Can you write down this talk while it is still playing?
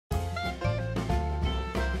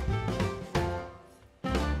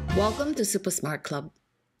Welcome to Super Smart Club.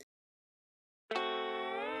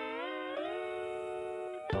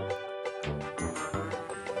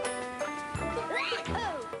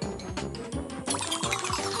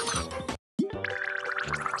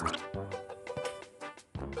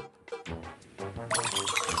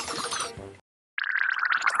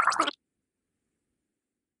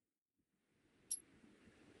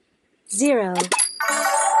 Zero,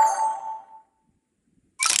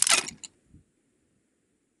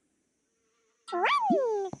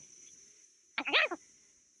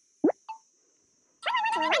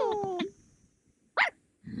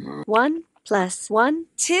 1 plus 1,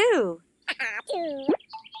 2.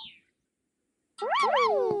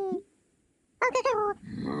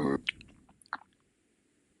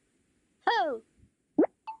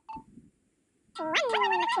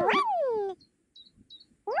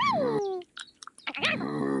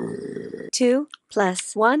 2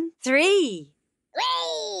 plus 1, 3.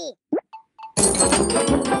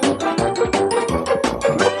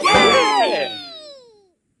 Yeah!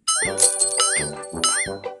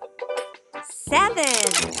 7.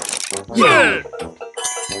 Yeah!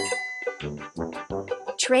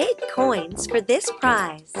 Trade coins for this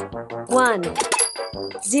prize. 1,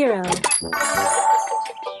 0.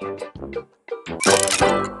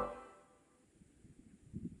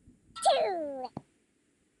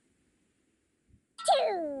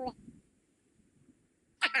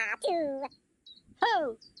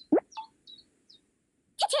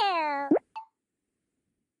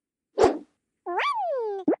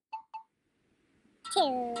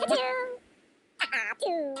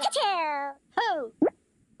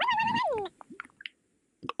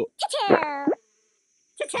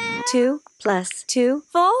 2 plus 2,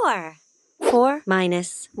 4. 4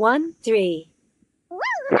 minus 1, 3.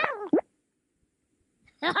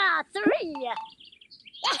 3.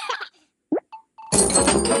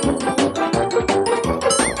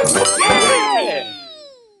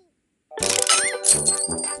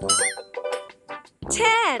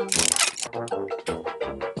 10.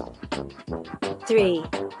 3.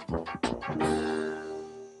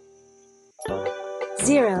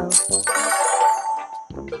 0.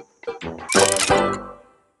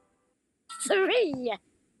 3.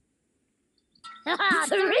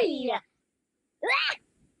 3.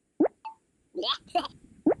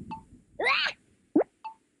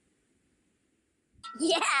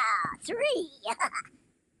 Yeah, 3.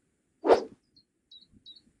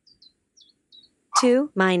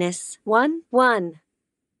 2 minus 1, 1.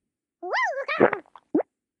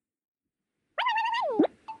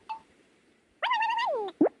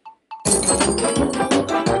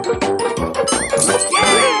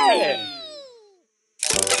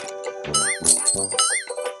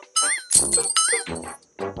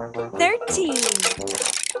 13.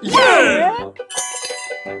 Yeah!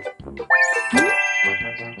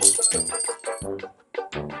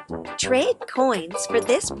 Trade coins for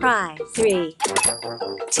this prize. 3,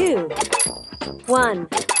 2, 1,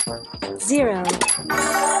 0.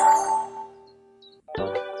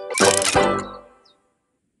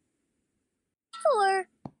 4.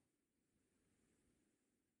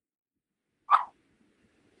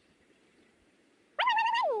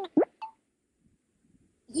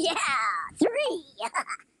 Yeah, 3.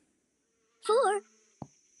 4.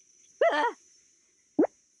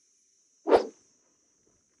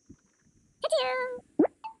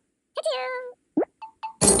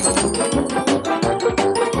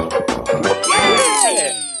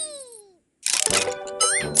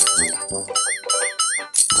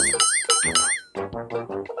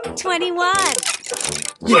 21.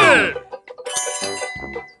 Yeah!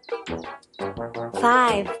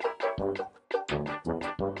 5.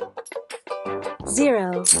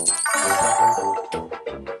 0.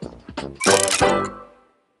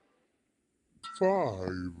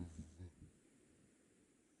 5.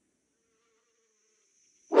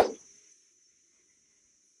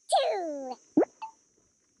 2.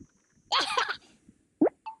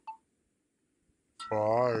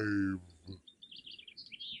 5.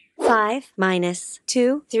 5 minus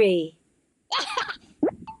 2, 3.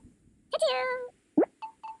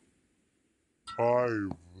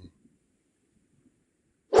 5.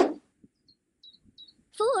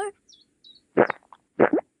 4.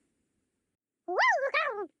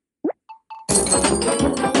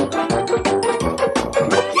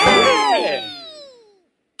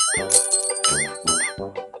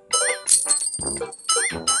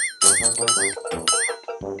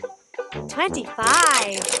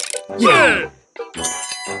 25. Yeah!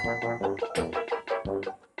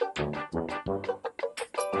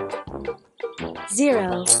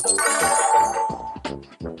 0.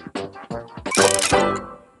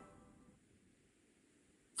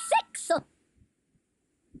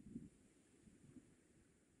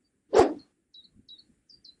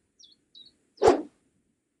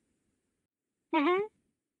 Ho!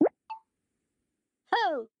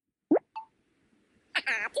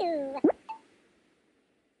 2,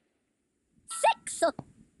 6.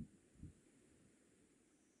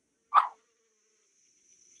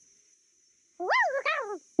 Woo!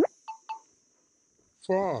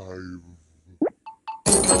 5.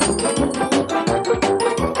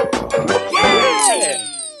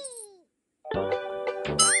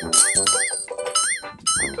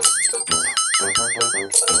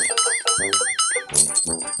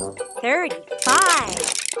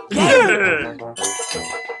 35. Yeah!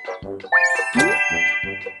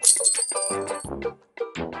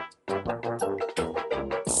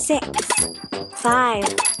 6, 5,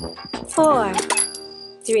 4,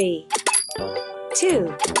 3,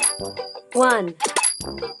 2, 1,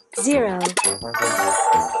 0.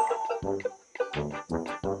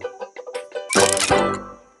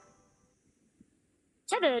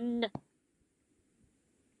 7.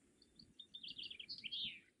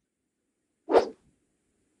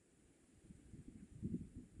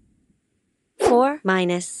 4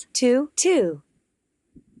 minus 2, 2.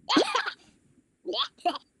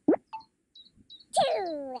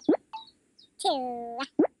 2. 2.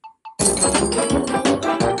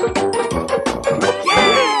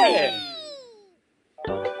 Yeah!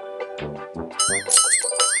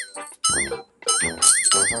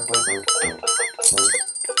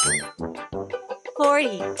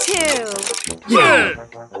 42. Yeah!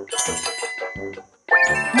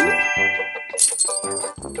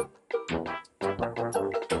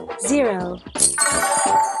 0.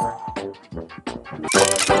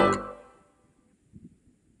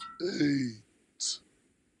 8.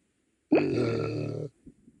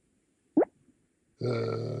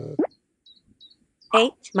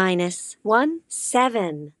 8 minus 1,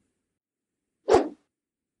 7.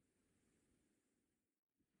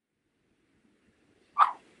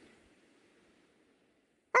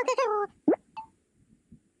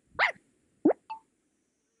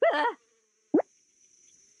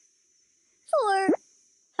 4.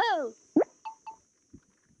 Ho!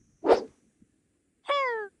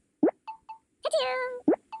 Ho! 2.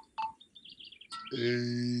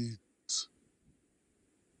 8.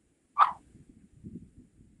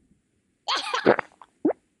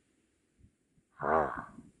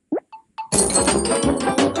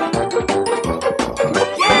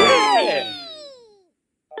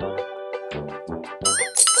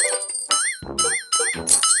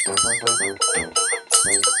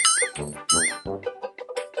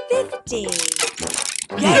 50.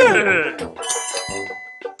 Yeah!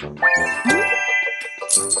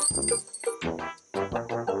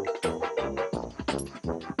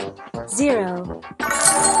 0.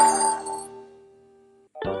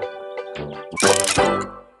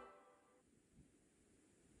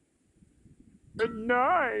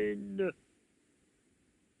 9.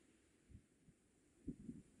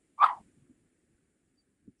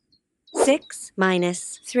 6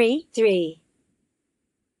 minus 3, 3.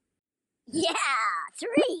 Yeah! 3.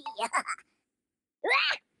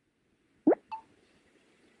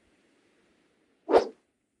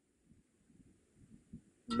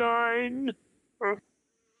 9.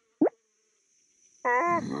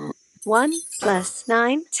 1 plus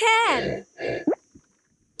 9, 10.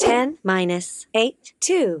 10 minus 8,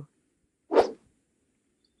 2.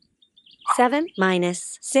 7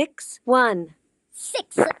 minus 6, 1.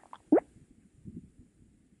 6.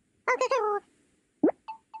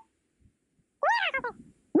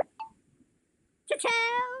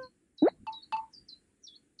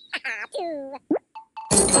 2.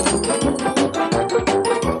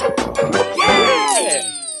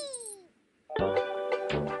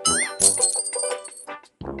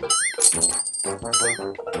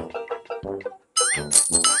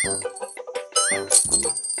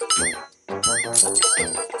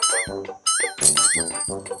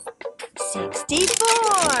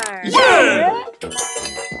 64. Yeah!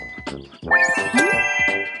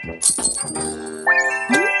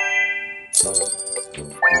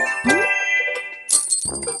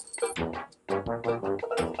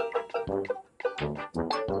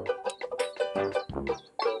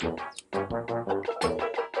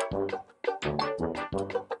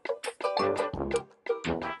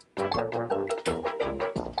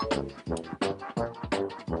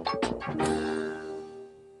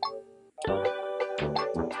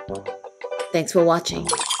 Thanks for watching.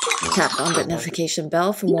 Tap on the notification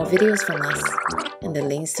bell for more videos from us, and the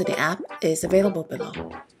links to the app is available below.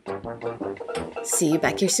 See you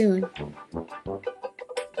back here soon.